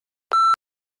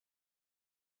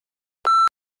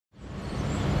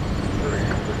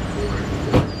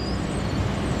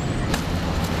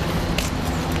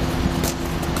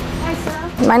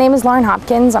My name is Lauren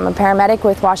Hopkins. I'm a paramedic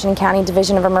with Washington County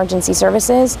Division of Emergency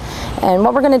Services, and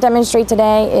what we're going to demonstrate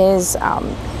today is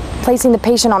placing the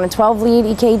patient on a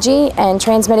 12-lead EKG and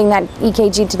transmitting that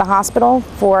EKG to the hospital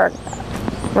for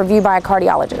review by a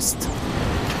cardiologist.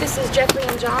 This is Jeffrey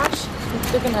and Josh.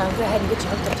 They're going to go ahead and get you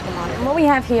hooked up to the monitor. And what we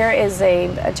have here is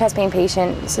a chest pain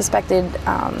patient, suspected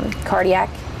cardiac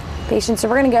patient. So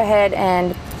we're going to go ahead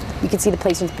and you can see the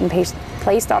patient's been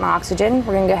placed on oxygen.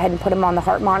 We're going to go ahead and put him on the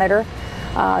heart monitor,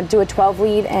 do a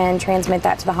 12-lead and transmit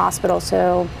that to the hospital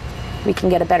so we can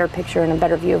get a better picture and a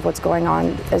better view of what's going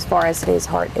on as far as his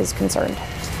heart is concerned.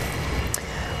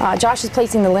 Josh is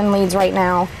placing the limb leads right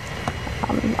now,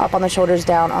 up on the shoulders,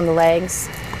 down on the legs.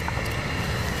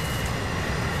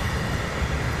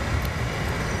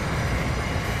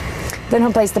 Then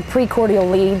he'll place the precordial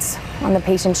leads on the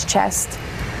patient's chest.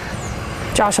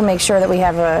 Josh will make sure that we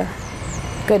have a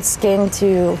good skin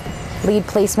to lead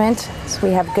placement, so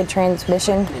we have good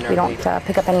transmission. We don't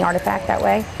pick up any artifact that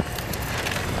way.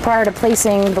 Prior to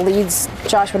placing the leads,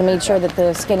 Josh would have made sure that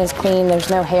the skin is clean, there's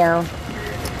no hair.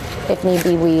 If need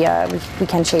be, we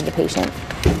can shave the patient.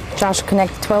 Josh will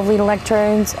connect the 12-lead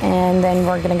electrodes, and then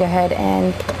we're going to go ahead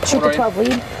and shoot the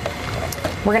 12-lead.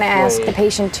 We're going to ask the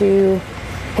patient to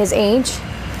his age,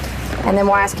 and then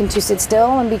we'll ask him to sit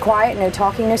still and be quiet, no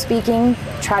talking, no speaking.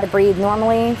 Try to breathe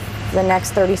normally for the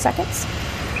next 30 seconds.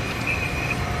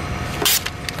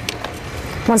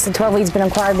 Once the 12 lead's been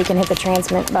acquired, we can hit the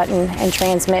transmit button and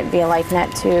transmit via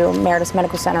LifeNet to Meritus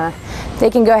Medical Center.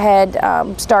 They can go ahead,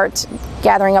 start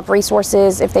gathering up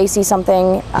resources. If they see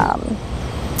something,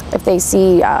 if they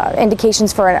see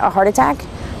indications for a heart attack,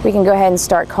 we can go ahead and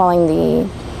start calling the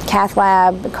cath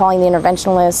lab, calling the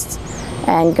interventionalists,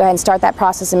 and go ahead and start that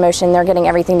process in motion. They're getting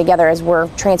everything together as we're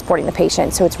transporting the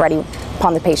patient, so it's ready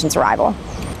upon the patient's arrival.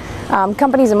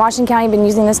 Companies in Washington County have been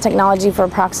using this technology for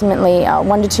approximately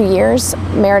 1 to 2 years.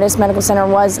 Meritus Medical Center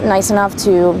was nice enough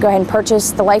to go ahead and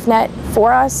purchase the LifeNet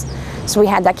for us, so we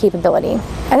had that capability.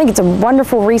 I think it's a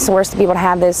wonderful resource to be able to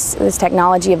have this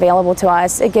technology available to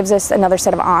us. It gives us another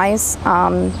set of eyes.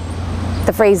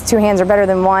 The phrase "two hands are better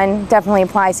than one" definitely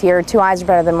applies here. 2 eyes are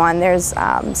better than one. There's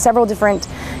several different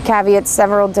caveats,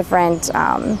 several different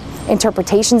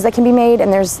interpretations that can be made,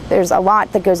 and there's a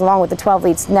lot that goes along with the 12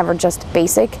 leads, never just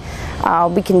basic.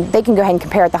 They can go ahead and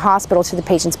compare at the hospital to the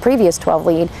patient's previous 12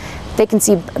 lead. They can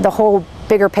see the whole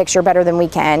bigger picture better than we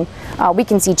can. We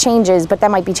can see changes, but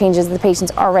that might be changes the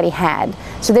patient's already had.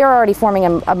 So they're already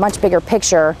forming a much bigger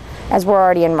picture as we're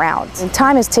already en route. And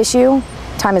time is tissue.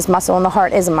 Time is muscle, and the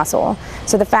heart is a muscle.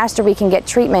 So the faster we can get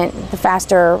treatment, the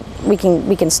faster we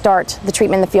can start the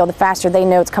treatment in the field, the faster they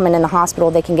know it's coming in the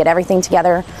hospital. They can get everything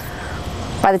together.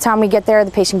 By the time we get there, the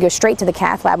patient goes straight to the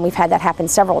cath lab, and we've had that happen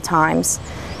several times.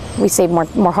 We save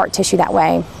more heart tissue that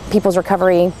way. People's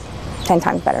recovery, 10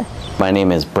 times better. My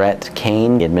name is Brett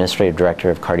Kane, the Administrative Director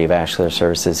of Cardiovascular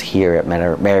Services here at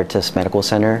Meritus Medical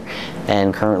Center,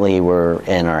 and currently we're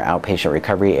in our outpatient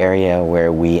recovery area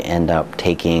where we end up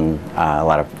taking a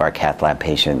lot of our cath lab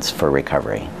patients for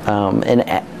recovery. And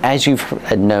as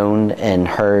you've known and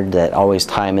heard that always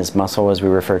time is muscle, as we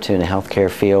refer to in the healthcare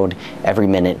field, every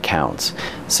minute counts.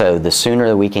 So the sooner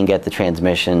that we can get the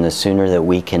transmission, the sooner that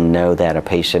we can know that a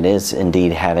patient is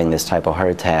indeed having this type of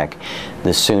heart attack,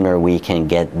 the sooner we can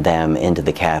get them into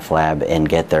the cath lab and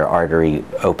get their artery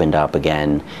opened up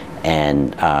again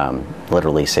and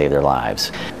literally save their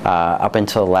lives. Up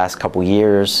until the last couple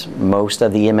years, most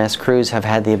of the EMS crews have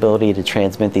had the ability to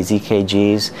transmit these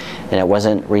EKGs, and it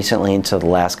wasn't recently until the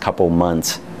last couple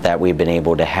months that we've been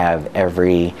able to have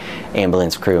every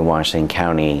ambulance crew in Washington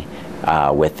County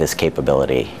with this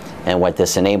capability. And what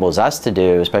this enables us to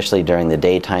do, especially during the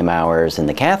daytime hours in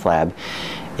the cath lab,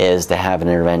 is to have an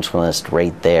interventionalist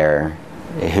right there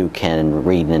who can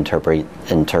read and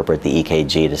interpret the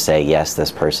EKG to say, yes,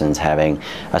 this person's having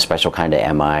a special kind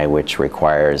of MI which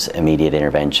requires immediate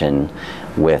intervention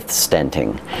with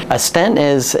stenting. A stent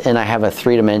is, and I have a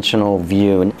three-dimensional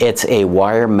view, it's a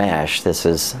wire mesh. This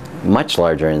is much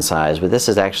larger in size, but this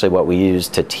is actually what we use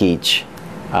to teach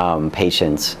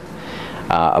patients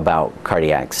about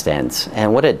cardiac stents.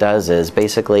 And what it does is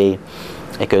basically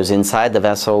it goes inside the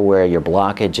vessel where your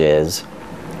blockage is,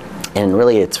 and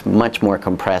really it's much more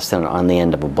compressed than on the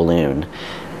end of a balloon.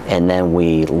 And then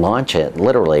we launch it,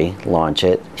 literally launch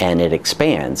it, and it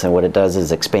expands. And what it does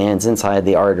is expands inside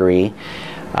the artery,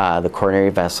 the coronary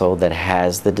vessel that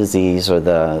has the disease or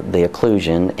the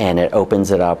occlusion, and it opens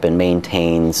it up and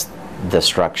maintains the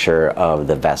structure of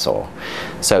the vessel.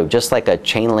 So just like a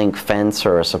chain link fence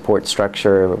or a support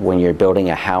structure when you're building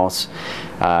a house,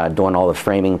 doing all the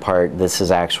framing part, this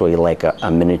is actually like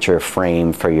a miniature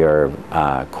frame for your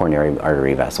coronary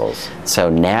artery vessels. So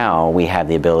now we have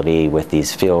the ability with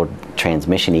these field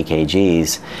transmission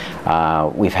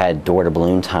EKGs, we've had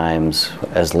door-to-balloon times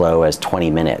as low as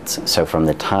 20 minutes. So from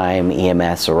the time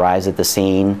EMS arrives at the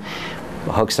scene,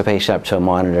 hooks the patient up to a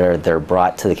monitor, they're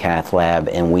brought to the cath lab,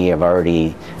 and we have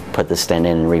already put the stent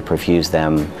in and reperfused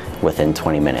them within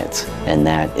 20 minutes. And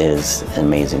that is an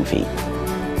amazing feat.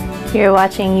 You're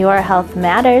watching Your Health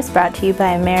Matters, brought to you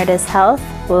by Emeritus Health.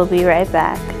 We'll be right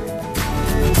back.